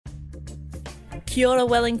Kia ora,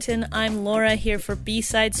 Wellington. I'm Laura here for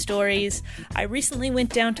B-Side Stories. I recently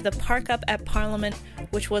went down to the Park Up at Parliament,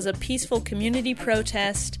 which was a peaceful community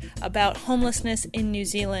protest about homelessness in New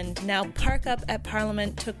Zealand. Now, Park Up at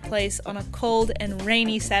Parliament took place on a cold and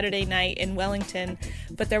rainy Saturday night in Wellington,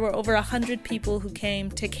 but there were over 100 people who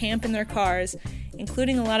came to camp in their cars,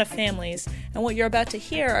 including a lot of families. And what you're about to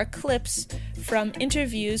hear are clips from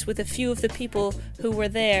interviews with a few of the people who were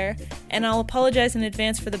there, and I'll apologize in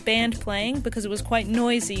advance for the band playing because it was quite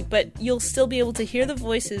noisy, but you'll still be able to hear the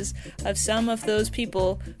voices of some of those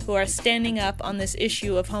people who are standing up on this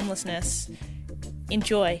issue of homelessness.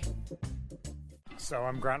 Enjoy. So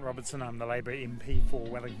I'm Grant Robertson, I'm the Labour MP for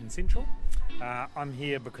Wellington Central. I'm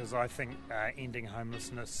here because I think ending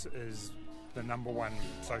homelessness is the number one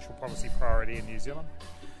social policy priority in New Zealand.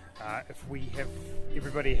 If we have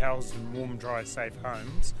everybody housed in warm, dry, safe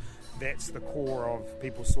homes, that's the core of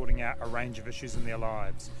people sorting out a range of issues in their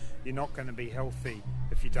lives. You're not going to be healthy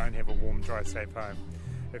if you don't have a warm, dry, safe home.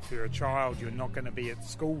 If you're a child, you're not going to be at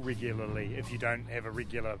school regularly if you don't have a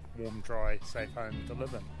regular, warm, dry, safe home to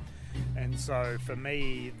live in. And so for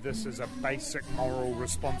me, this is a basic moral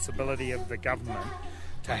responsibility of the government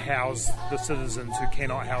to house the citizens who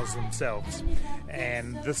cannot house themselves.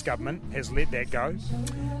 And this government has let that go.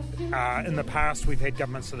 In the past, we've had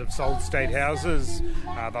governments that have sold state houses.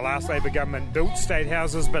 The last Labour government built state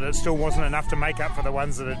houses, but it still wasn't enough to make up for the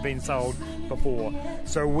ones that had been sold before.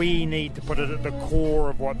 So we need to put it at the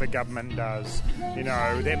core of what the government does. You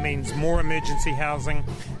know, that means more emergency housing,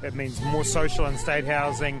 it means more social and state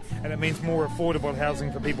housing, and it means more affordable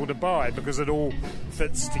housing for people to buy, because it all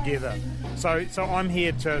fits together. So I'm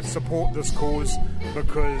here to support this cause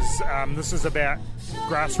because this is about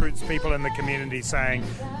grassroots people in the community saying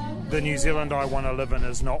the New Zealand I want to live in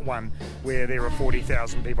is not one where there are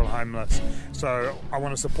 40,000 people homeless. So I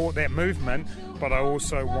want to support that movement, but I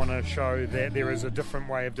also want to show that there is a different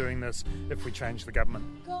way of doing this if we change the government.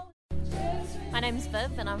 My name's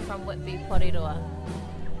Viv and I'm from Whitby, Porirua.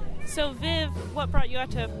 So Viv, what brought you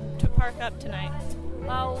out to Park Up tonight?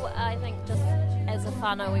 Well, I think just as a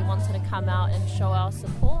whānau we wanted to come out and show our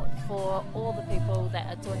support for all the people that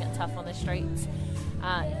are doing it tough on the streets.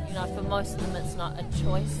 For most of them it's not a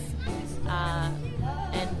choice,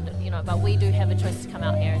 but we do have a choice to come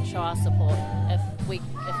out here and show our support. If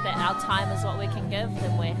that our time is what we can give,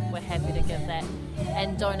 then we're happy to give that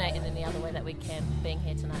and donate in any other way that we can, being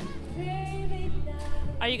here tonight.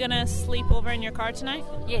 Are you going to sleep over in your car tonight?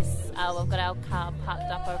 Yes, we've got our car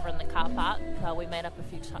parked up over in the car park. We made up a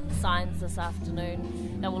few signs this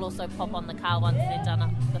afternoon that will also pop on the car once they're done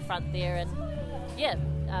up the front there. And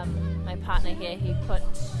my partner here, he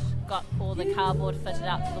got all the cardboard fitted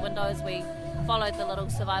out to the windows. We followed the little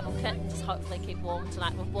survival kit and just hopefully keep warm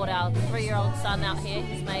tonight. We've brought our 3-year-old son out here.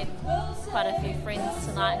 He's made quite a few friends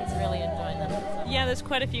tonight. He's really enjoying it. Yeah, there's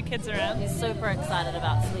quite a few kids around. He's super excited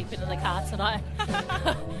about sleeping in the car tonight.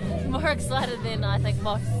 More excited than I think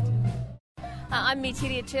most. I'm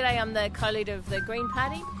Mitiria Chere. I'm the co-leader of the Green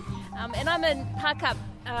Party. And I'm in Park Up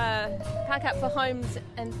for Homes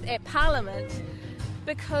at Parliament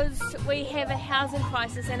because we have a housing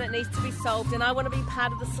crisis and it needs to be solved, and I want to be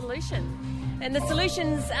part of the solution. And the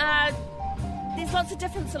solutions are, there's lots of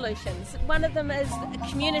different solutions. One of them is a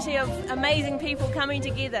community of amazing people coming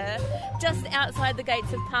together just outside the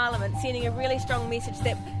gates of Parliament, sending a really strong message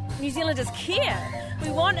that New Zealanders care.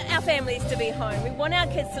 We want our families to be home. We want our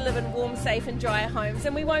kids to live in warm, safe and dry homes,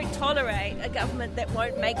 and we won't tolerate a government that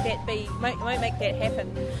won't make that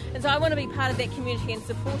happen. And so I want to be part of that community and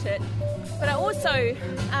support it. But I also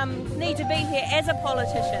need to be here as a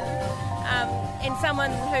politician and someone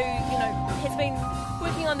who has been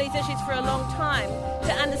working on these issues for a long time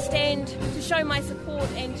to understand, to show my support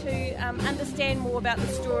and to understand more about the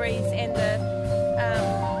stories and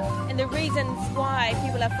the reasons why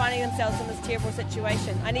people are finding themselves in this terrible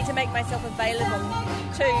situation. I need to make myself available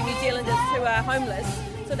to New Zealanders who are homeless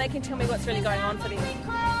so they can tell me what's really going on for them.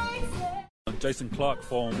 I'm Jason Clark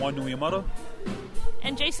from Wainuiomata.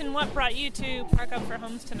 And Jason, what brought you to Park Up for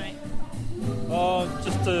Homes tonight?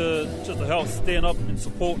 Just to help stand up and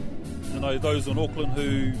support those in Auckland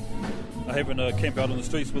who are having a camp out on the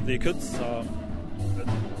streets with their kids.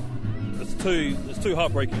 It's too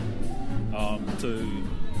heartbreaking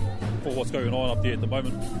for what's going on up there at the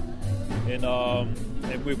moment.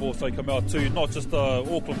 And we've also come out to not just the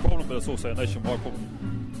Auckland problem, but it's also a nationwide problem.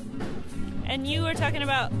 And you were talking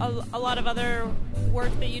about a lot of other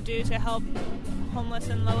work that you do to help homeless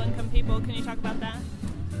and low-income people. Can you talk about that?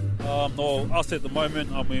 Us at the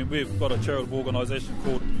moment, we've got a charitable organisation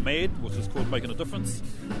called MAD, which is called Making a Difference.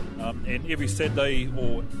 And every Saturday,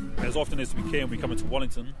 or as often as we can, we come into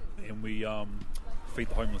Wellington and we feed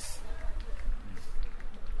the homeless.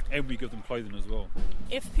 and we give them clothing as well.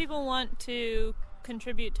 If people want to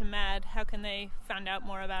contribute to MAD, how can they find out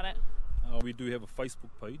more about it? We do have a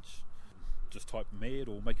Facebook page. Just type MAD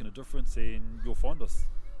or Making a Difference and you'll find us.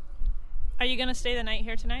 Are you going to stay the night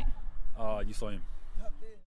here tonight? Yes, I am.